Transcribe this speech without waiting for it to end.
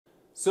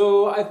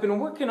So I've been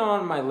working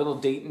on my little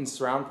Dayton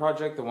surround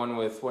project, the one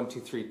with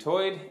 123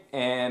 Toyed,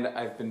 and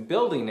I've been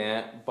building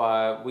it,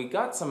 but we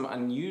got some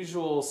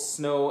unusual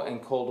snow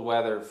and cold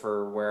weather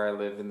for where I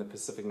live in the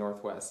Pacific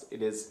Northwest.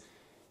 It is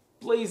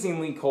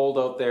blazingly cold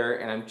out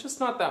there, and I'm just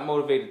not that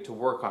motivated to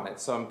work on it,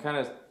 so I'm kind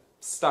of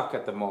stuck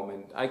at the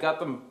moment. I got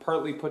them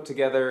partly put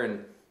together,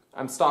 and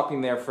I'm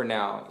stopping there for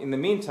now. In the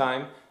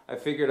meantime, I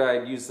figured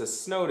I'd use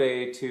this snow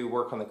day to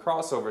work on the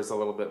crossovers a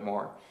little bit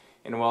more.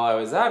 And while I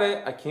was at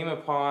it, I came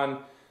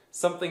upon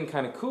something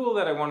kind of cool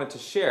that I wanted to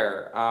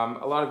share.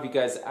 A lot of you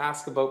guys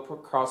ask about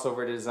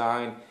crossover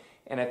design,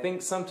 and I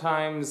think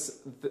sometimes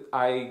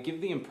I give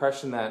the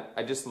impression that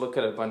I just look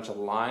at a bunch of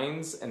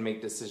lines and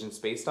make decisions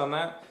based on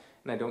that,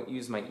 and I don't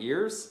use my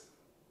ears.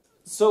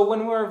 So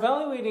when we're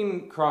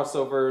evaluating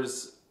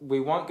crossovers, we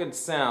want good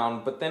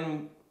sound, but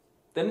then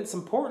it's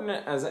important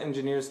as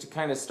engineers to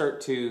kind of start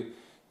to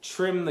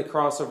trim the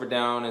crossover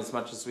down as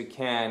much as we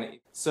can.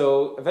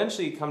 So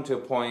eventually you come to a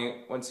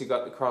point, once you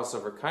got the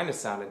crossover kind of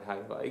sounding how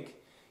you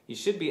like, you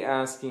should be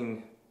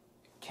asking,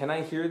 can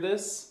I hear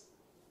this?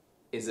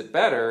 Is it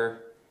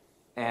better?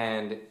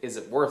 And is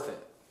it worth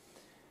it?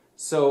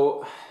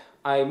 So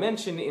I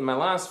mentioned in my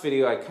last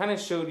video, I kind of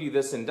showed you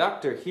this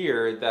inductor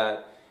here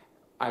that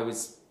I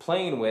was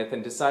playing with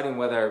and deciding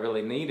whether I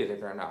really needed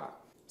it or not.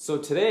 So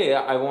today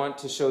I want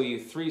to show you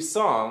 3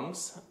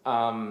 songs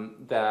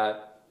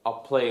that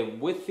I'll play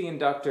with the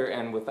inductor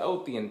and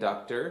without the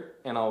inductor,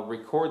 and I'll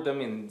record them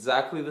in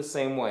exactly the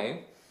same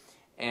way,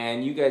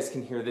 and you guys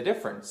can hear the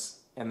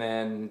difference and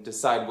then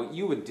decide what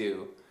you would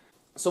do.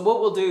 So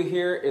what we'll do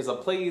here is I'll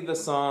play you the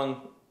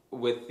song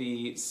with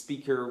the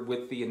speaker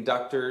with the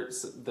inductor,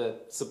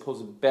 the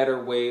supposed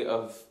better way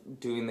of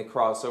doing the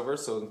crossover,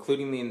 so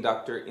including the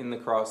inductor in the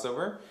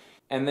crossover,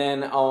 and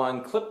then I'll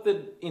unclip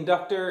the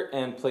inductor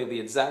and play the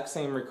exact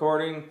same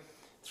recording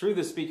through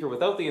the speaker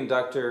without the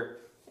inductor,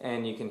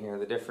 and you can hear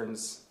the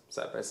difference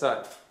side by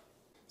side.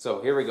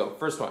 So here we go,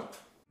 first one.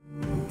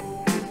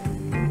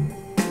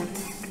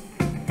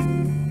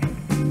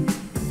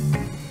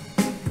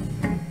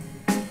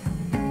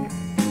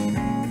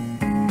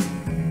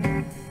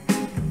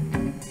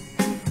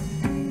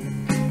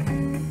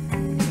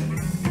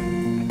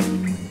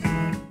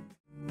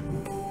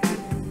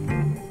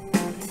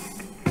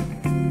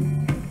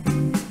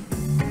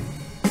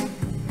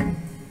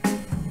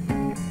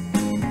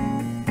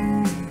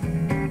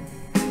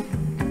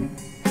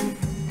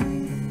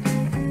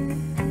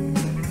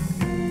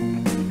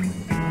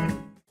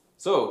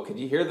 So, could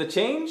you hear the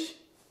change?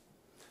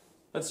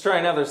 Let's try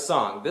another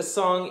song. This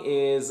song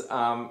is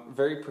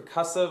very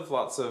percussive,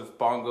 lots of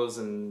bongos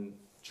and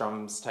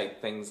drums type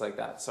things like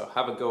that. So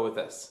have a go with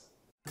this.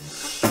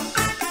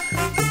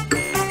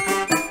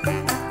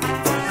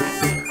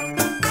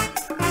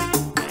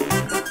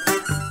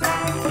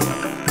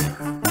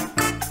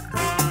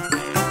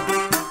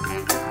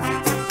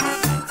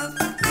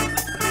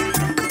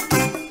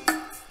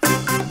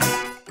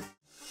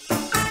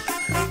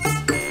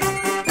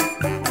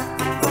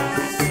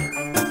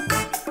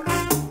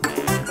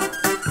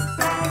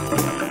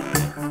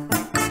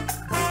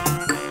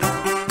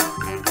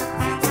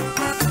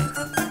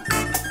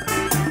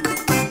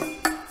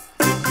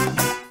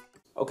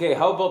 Okay,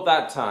 how about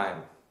that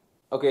time?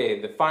 Okay,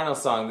 the final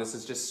song, this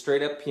is just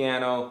straight up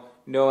piano,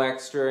 no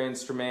extra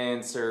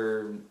instruments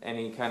or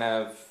any kind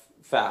of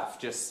faff,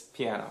 just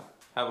piano.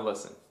 Have a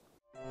listen.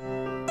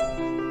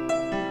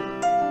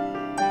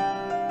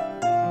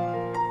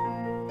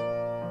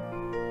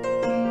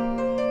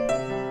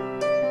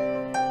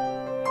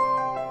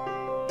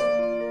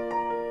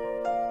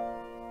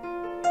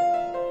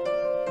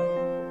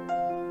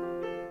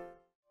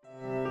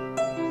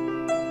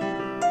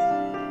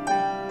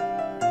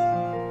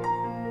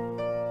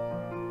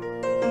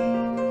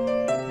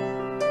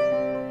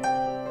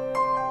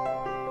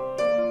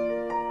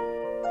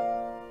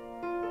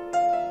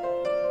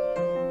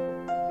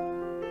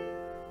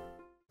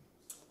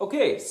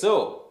 Okay,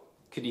 so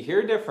could you hear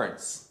a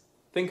difference?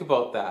 Think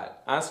about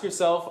that. Ask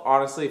yourself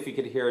honestly if you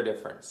could hear a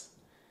difference.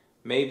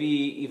 Maybe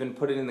even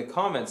put it in the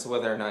comments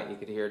whether or not you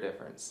could hear a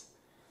difference.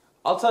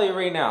 I'll tell you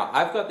right now,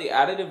 I've got the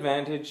added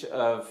advantage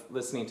of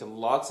listening to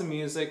lots of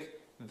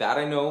music that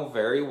I know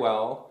very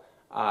well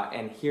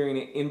and hearing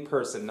it in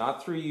person,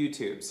 not through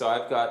YouTube. So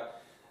I've got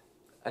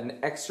an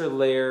extra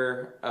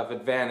layer of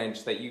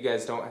advantage that you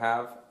guys don't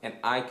have, and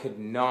I could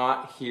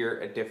not hear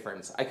a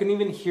difference. I couldn't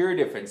even hear a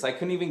difference. I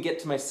couldn't even get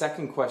to my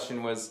second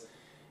question was,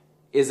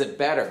 is it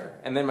better?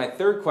 And then my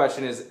third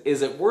question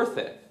is it worth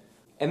it?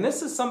 And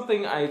this is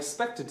something I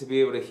expected to be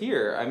able to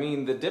hear. I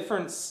mean, the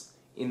difference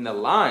in the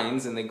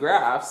lines and the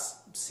graphs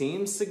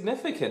seems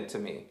significant to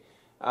me.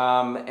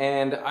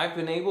 And I've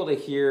been able to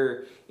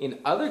hear in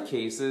other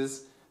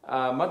cases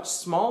much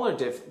smaller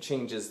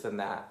changes than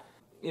that.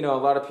 You know,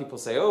 a lot of people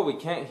say, oh, we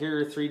can't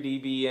hear 3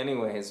 dB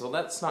anyways. Well,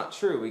 that's not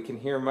true. We can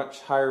hear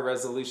much higher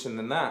resolution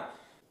than that.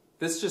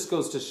 This just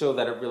goes to show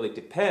that it really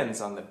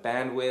depends on the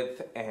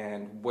bandwidth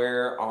and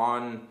where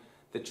on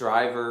the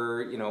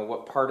driver, you know,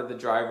 what part of the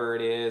driver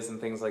it is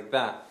and things like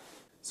that.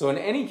 So in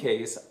any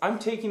case, I'm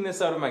taking this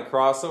out of my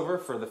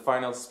crossover for the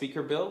final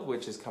speaker build,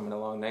 which is coming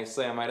along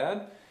nicely, I might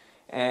add.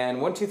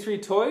 And 123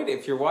 Toyed,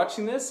 if you're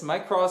watching this, my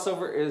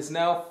crossover is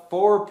now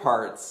 4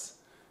 parts.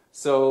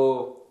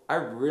 So I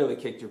really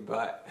kicked your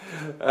butt.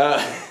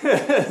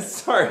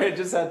 Sorry, I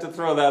just had to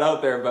throw that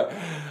out there. But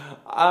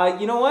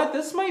you know what?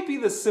 This might be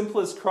the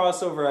simplest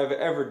crossover I've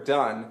ever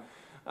done.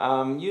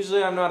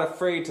 Usually I'm not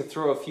afraid to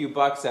throw a few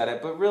bucks at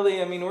it. But really,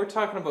 I mean, we're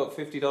talking about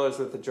 $50 worth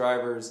of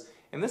drivers.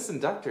 And this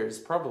inductor is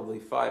probably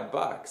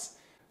 $5.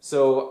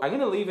 So I'm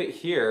going to leave it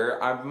here.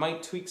 I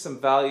might tweak some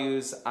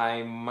values.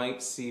 I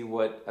might see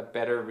what a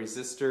better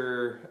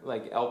resistor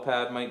like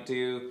LPAD might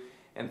do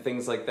and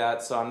things like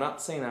that. So I'm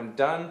not saying I'm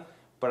done,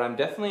 but I'm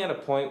definitely at a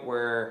point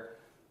where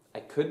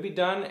I could be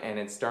done, and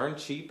it's darn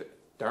cheap,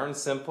 darn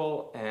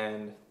simple,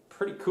 and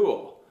pretty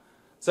cool.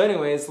 So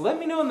anyways, let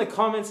me know in the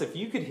comments if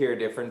you could hear a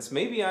difference.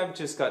 Maybe I've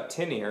just got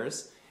tin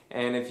ears.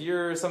 And if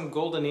you're some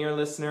golden ear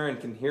listener and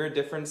can hear a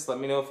difference, let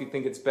me know if you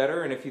think it's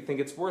better and if you think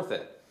it's worth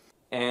it.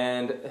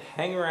 And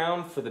hang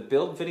around for the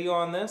build video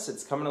on this.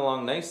 It's coming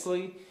along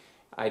nicely.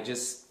 I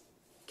just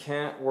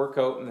can't work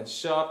out in the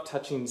shop.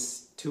 Touching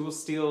tool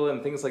steel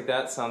and things like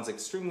that sounds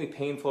extremely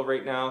painful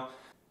right now.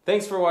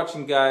 Thanks for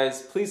watching,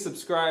 guys. Please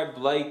subscribe,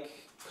 like,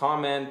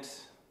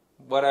 comment,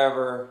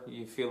 whatever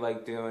you feel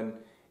like doing.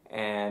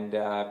 And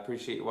I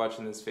appreciate you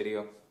watching this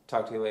video.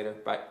 Talk to you later.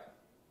 Bye.